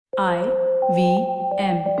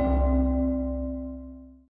IVM.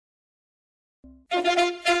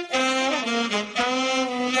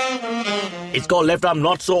 It's called Left Arm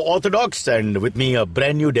Not So Orthodox, and with me a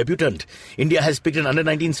brand new debutant. India has picked an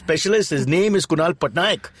under-19 specialist. His name is Kunal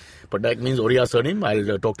Patnaik. Patnaik means Oriya surname.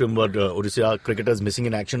 I'll talk to him about Odisha cricketers missing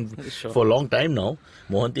in action for a long time now.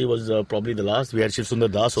 Mohanty was probably the last. We had Shiv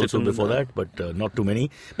Sundar Das also before that, but not too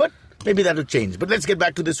many. But maybe that will change. But let's get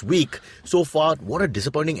back to this week. So far, what a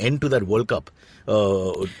disappointing end to that World Cup.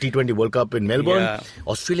 T20 World Cup in Melbourne. Yeah.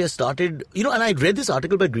 Australia started, and I read this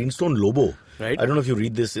article by Greenstone Lobo. Right. I don't know if you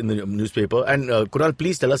read this in the newspaper. And Kunal,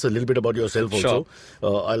 please tell us a little bit about yourself also.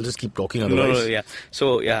 Sure. I'll just keep talking otherwise. Yeah.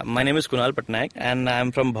 So, my name is Kunal Patnaik and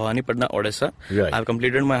I'm from Bhavanipadna, Odisha. Right. I've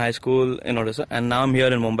completed my high school in Odisha and now I'm here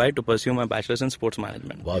in Mumbai to pursue my bachelor's in sports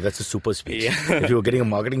management. Wow, that's a super speech. Yeah. If you were getting a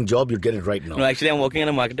marketing job, you'd get it right now. No, actually, I'm working in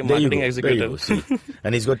a marketing executive.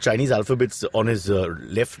 And he's got Chinese alphabets on his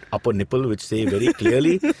left upper nipple, which say very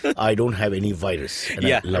clearly, I don't have any virus. And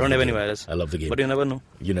I don't have any virus. I love the game. But you never know.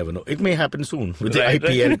 You never know. It may happen soon with the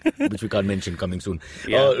IPL, which we can't mention, coming soon.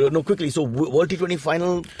 Yeah. Quickly. So, World T20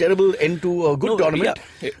 final, terrible end to a good tournament.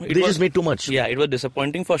 Yeah. They just made too much. Yeah, it was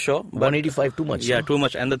disappointing for sure. 185 too much. Yeah, too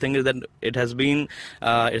much. And the thing is that it has been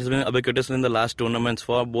ubiquitous in the last tournaments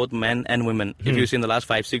for both men and women. If you see in the last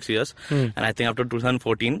 5-6 years, and I think after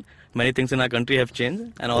 2014, many things in our country have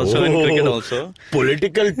changed, and also in cricket also.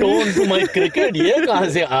 Political tone to my cricket. Ye kahan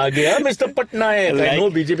se aa gaya, Mr. Patnaik? I know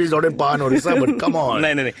BJP is not in Pan Orissa, but come on.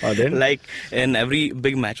 No. Like in every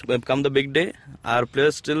big match, come the big day, our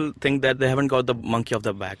players still think that they haven't got the monkey off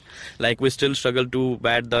the back. Like we still struggle to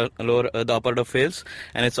bat the upper order fails,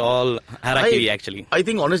 and it's all harakiri actually. I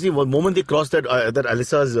think honestly, the moment they crossed that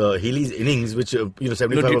Alissa's Healy's innings, which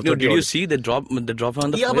 75 of 30. Did you see the drop on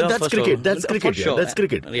the? Yeah, but that's cricket. That's cricket. Sure. That's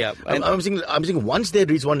cricket. Yeah. I'm saying once they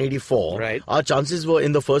reach 184, right, our chances were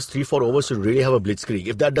in the first 3-4 overs to really have a blitzkrieg.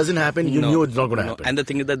 If that doesn't happen, you knew it's not going to happen. And the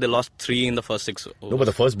thing is that they lost 3 in the first 6 overs. No, but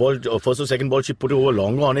the first or second ball, she put it over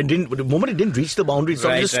long on. The moment it didn't reach the boundary, it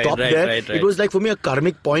just stopped there. Right. It was like for me a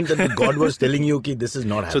karmic point that God was telling you, okay, this is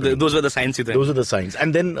not happening. So those were the signs you think? Those were the signs.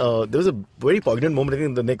 And then there was a very poignant moment. I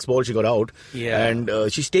think the next ball she got out. Yeah. And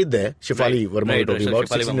she stayed there. Shefali Verma we're talking about,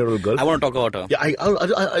 16-year-old girl. I want to talk about her.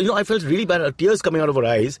 Yeah, I felt really bad. Tears coming out of her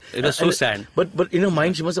eyes. It was so sad. But in her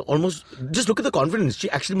mind, she must have almost just look at the confidence. She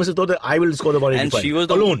actually must have thought that I will score the 185. And she was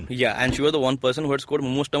alone. And she was the one person who had scored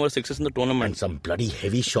most number of sixes in the tournament. And some bloody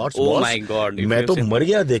heavy shots. Oh my God!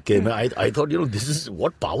 I thought, this is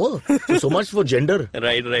what power. So much for gender.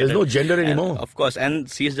 Right. There's no gender anymore. Of course,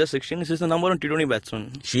 and she is just 16. She's the number one T20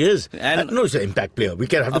 batsman. She is. And no, she's an impact player. We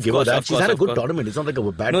can have to give her that. She's had a good tournament. It's not like a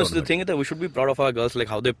bad tournament. No, the thing is that we should be proud of our girls, like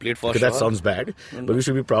how they played for sure. That sounds bad, but we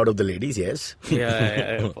should be proud of the ladies. Yes.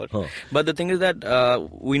 Yeah. But the thing is that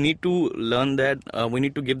we need to learn that we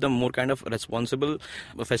need to give them more kind of responsible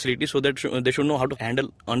facilities so that they should know how to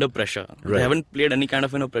handle under pressure. Right. They haven't played any kind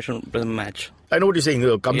of pressure match. I know what you're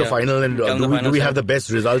saying. Come the final and do we have the best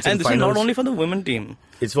results in finals? And this is not only for the women team.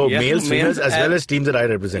 It's for males, females, as well as teams that I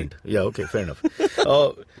represent. Yeah, okay, fair enough.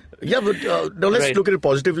 But now let's look at it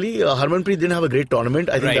positively. Harmanpreet didn't have a great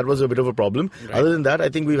tournament. I think that was a bit of a problem. Right. Other than that, I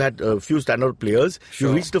think we've had a few standout players. Sure.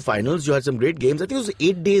 You reached the finals. You had some great games. I think it was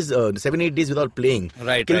 7-8 days without playing.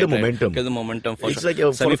 Kill the momentum. For it's like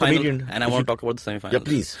a comedian. And I want to talk about the semi-finals. Yeah,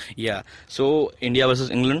 please. Yeah. So India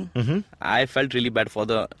versus England. Mm-hmm. I felt really bad for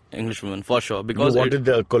the English women for sure because you wanted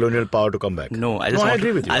the colonial power to come back. No, I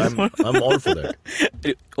agree with you. I'm all for that.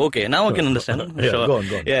 Okay, now I can understand. Sure. Go on.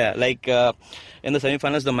 Yeah, like in the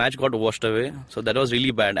semi-finals, the match got washed away, so that was really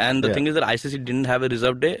bad. And the thing is that ICC didn't have a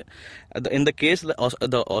reserve day. In the case,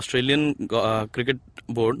 the Australian cricket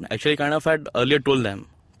board actually kind of had earlier told them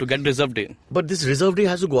to get reserve day. But this reserve day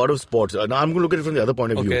has to go out of sports. Now I'm going to look at it from the other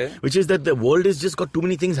point of view, which is that the world has just got too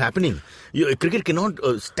many things happening. Cricket cannot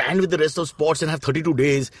stand with the rest of sports and have 32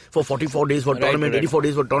 days for 44 days for tournament, 84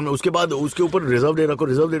 days for tournament. Uske baad, uske upar reserve day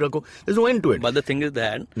rakho. There's no end to it. But the thing is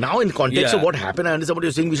that now in context of what happened, I understand what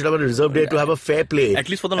you're saying. We should have a reserve day to have a fair play. At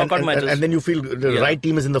least for the knockout matches. And then you feel the right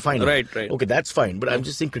team is in the final. Right. Okay, that's fine. But I'm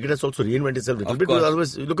just saying cricket has also reinvented itself a little bit. Because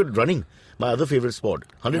otherwise, look at running. My other favorite sport.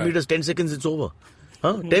 100 meters, 10 seconds, it's over.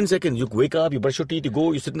 10 seconds, you wake up, you brush your teeth, you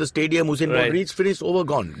go, you sit in the stadium, Usain Bolt reach, finish, over,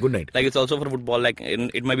 gone. Good night. Like it's also for football, like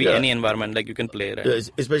it might be any environment, like you can play, right?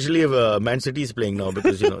 Especially if Man City is playing now,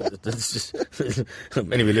 because, that's just...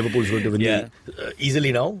 Anyway, Liverpool's going to win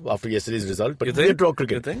easily now, after yesterday's result. But they draw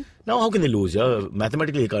cricket. You think? Now, how can they lose?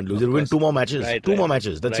 Mathematically, they can't lose. They'll win 2 more matches. Two more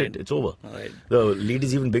matches. That's it. It's over. Right. The lead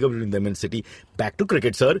is even bigger between them and City. Back to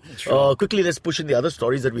cricket, sir. Sure. Quickly, let's push in the other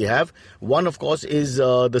stories that we have. One, of course, is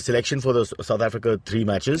the selection for the South Africa 3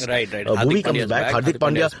 matches. Right. Bhuvi comes back. Hardik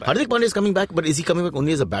Pandya is coming back, but is he coming back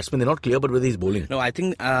only as a batsman? They're not clear about whether he's bowling. No, I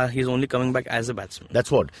think he's only coming back as a batsman. That's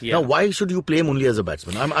what. Yeah. Now, why should you play him only as a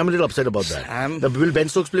batsman? I'm a little upset about that. Will Ben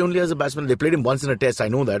Stokes play only as a batsman? They played him once in a test, I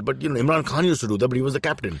know that. But, Imran Khan used to do that, but he was the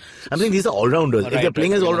captain. I'm saying these are all-rounders. If they're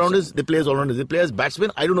playing as all-rounders, they play as all-rounders. If they play as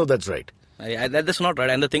batsmen, I don't know if that's right. That's not right,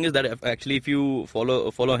 and the thing is that if you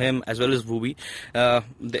follow him as well as Bhuvi,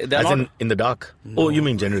 they're as not in the dark. No. Oh, you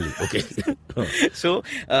mean generally? Okay. So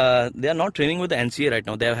they are not training with the NCA right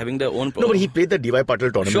now. They are having their own. No, but he played the D.Y.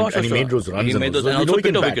 Patil tournament and he made those runs. He made those, and also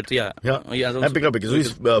picked up wickets. Yeah, and picked up wickets. So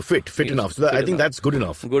he's fit enough. So I think that's good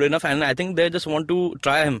enough. Good enough, and I think they just want to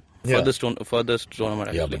try him. For this tournament,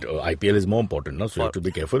 actually. Yeah, but IPL is more important, no? So you have to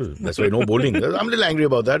be careful. That's why no bowling. I'm a little angry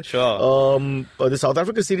about that. Sure. The South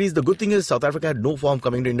Africa series, the good thing is South Africa had no form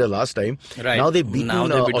coming to India last time. Right. Now they've beaten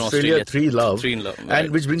Australia 3-0. Right.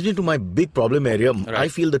 And which brings me to my big problem area. Right. I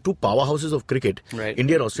feel the two powerhouses of cricket,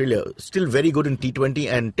 India and Australia, still very good in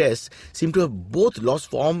T20 and Tests, seem to have both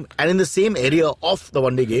lost form and in the same area of the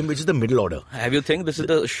one-day game, which is the middle order. Have you think this is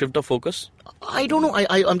the shift of focus? I don't know.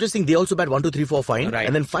 I'm just saying they also bat 1, 2, 3, 4 fine. Right.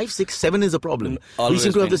 And then 5, 6, 7 is a problem. We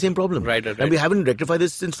seem to have the same problem. Right. And we haven't rectified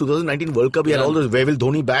this since 2019 World Cup. We had all those where will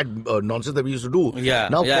Dhoni bat nonsense that we used to do.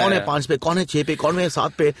 Now, kaun hai 5 pe, kaun hai 6 pe, kaun hai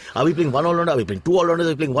 7 pe? Are we playing one all-rounder? Are we playing two all-rounders? Are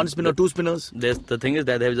we playing one spinner, two spinners? The thing is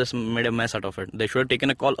that they've just made a mess out of it. They should have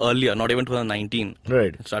taken a call earlier, not even 2019.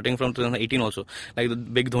 Right. Starting from 2018 also. Like the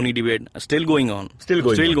big Dhoni debate, still going on. Still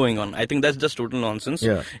going on. I think that's just total nonsense.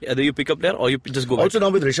 Yeah. Either you pick up there or you just go back. Also now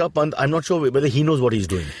with Rishabh Pant, I'm not sure whether he knows what he's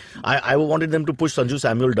doing. I wanted them to push Sanju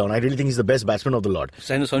Samuel down. I really think he's the best batsman of the lot.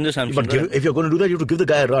 Sanju Samuel. But if you're going to do that, you have to give the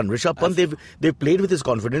guy a run. Rishabh Pant, they've played with his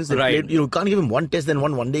confidence. Played, you can't give him one test, then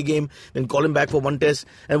one day game, then call him back for one test.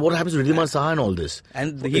 And what happens to Ridhiman Saha and all this?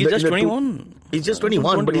 And he's just 21. He's just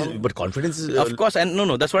 21, but confidence is... of course, and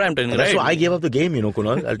no, that's what I'm telling you. That's why I gave up the game,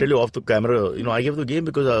 Kunal. I'll tell you off the camera. I gave up the game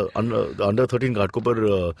because the under 13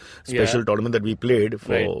 Ghatkopar special tournament that we played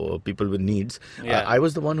for people with needs, I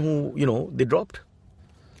was the one who, they dropped.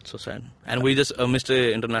 So sad. And we just missed an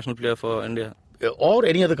international player for India. Or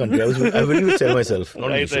any other country. I will even tell myself.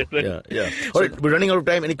 Right. Yeah. All right, we're running out of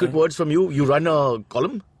time. Any quick words from you? You run a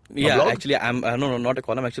column? Yeah, actually, I'm no, not a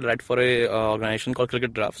column. Actually, write for a organization called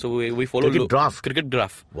Cricket Draft. So we follow Cricket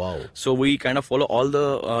Draft. Wow. So we kind of follow all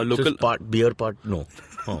the local beer part. No.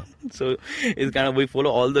 Oh. So it's kind of we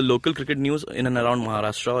follow all the local cricket news in and around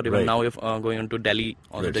Maharashtra, or even now we're going into Delhi.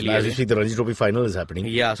 Or Delhi as you see, the Ranji Trophy final is happening.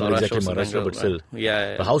 Yeah, not exactly Maharashtra, but still.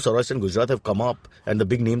 Yeah. But how Saurashtra and Gujarat have come up, and the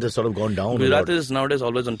big names have sort of gone down. Gujarat is nowadays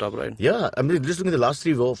always on top, right? Yeah, I mean, just looking at the last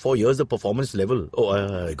 3-4 years, the performance level. Oh,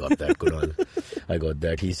 I got that, Kunal. I got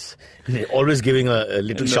that. He's always giving a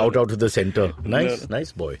little shout out to the centre.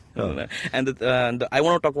 Nice boy. Oh. And I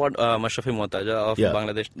want to talk about Mashrafi Mortaja of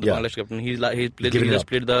Bangladesh, the Bangladesh captain. He just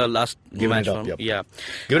played the last match. Given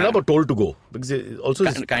it up or told to go, because also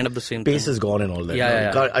kind of the same pace thing. is gone and all that.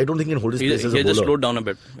 Yeah. I don't think he can hold his pace as a bowler. He just slowed down a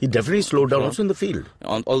bit. He definitely slowed down also in the field.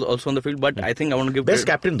 Also on the field, but I think I want to give best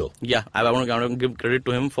captain though. Yeah, I want to give credit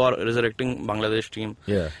to him for resurrecting Bangladesh team.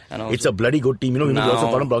 Yeah, it's a bloody good team. He was also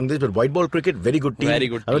part of Bangladesh, but white ball cricket, very good team. Very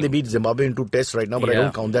good. I know they beat Zimbabwe in 2 tests right now, but I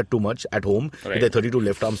don't count that too much at home. With their 32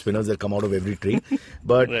 left arm spinners that come out of every tree.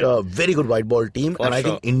 But very good white ball team, and I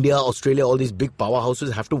think India, Australia, all these big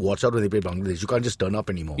powerhouses have to watch out when they play Bangladesh. You can't just turn up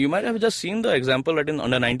anymore. You might have just seen the example right in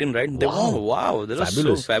under 19, right? Wow, that was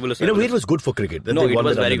so fabulous. In a way, it was good for cricket. No, it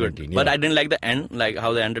was very good. But I didn't like the end, like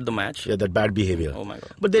how they ended the match. Yeah, that bad behavior. Oh my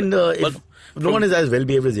god. But then, no one is as well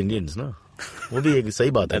behaved as Indians, no?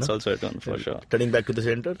 That's also a turn for sure. Turning back to the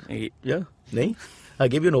centre? Yeah? No? I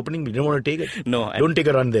gave you an opening, but you didn't want to take it? No. Don't take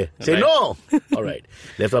a run there. Say no! All right.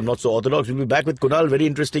 Left arm not so orthodox. We'll be back with Kunal, very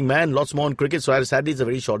interesting man. Lots more on cricket. So sadly, it's a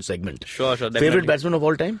very short segment. Sure. Definitely. Favorite batsman of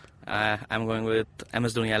all time? I'm going with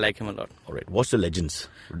MS Dhoni. I like him a lot. All right. Watch the Legends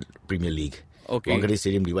Premier League. Okay. Wankhede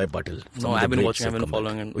Stadium, D.Y. Patil. No, I've been watching. I've been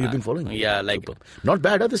following him. Oh, you've been following? Yeah, like... Super. Not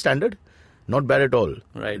bad, the standard? Not bad at all.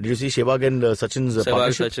 Right. Did you see Sehwag and Sachin's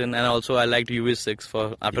partnership? Sachin, and also I liked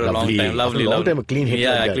UV6 after a long time. Lovely. After a long time, a clean hit.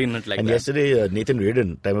 Yeah, a clean hit like and that. Yesterday, Nathan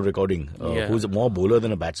Redden, time of recording, who's more bowler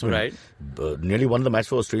than a batsman, nearly won the match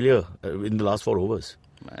for Australia in the last 4 overs.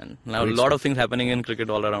 Man, now a lot of things happening in cricket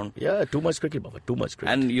all around. Yeah, too much cricket, Baba, too much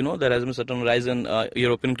cricket. And there has been certain rise in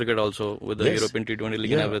European cricket also with the European T20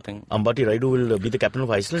 League and everything. Ambati Raidu will be the captain of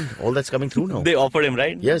Iceland. All that's coming through now. They offered him,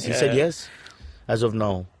 right? Yes, he said yes, as of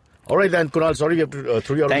now. All right then, Kunal, sorry we have to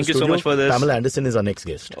throw you out of the studio. Thank you so much for this. Pamela Anderson is our next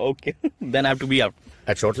guest. Okay, then I have to be out.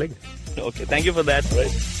 At short leg? Okay, thank you for that.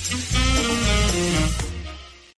 Right.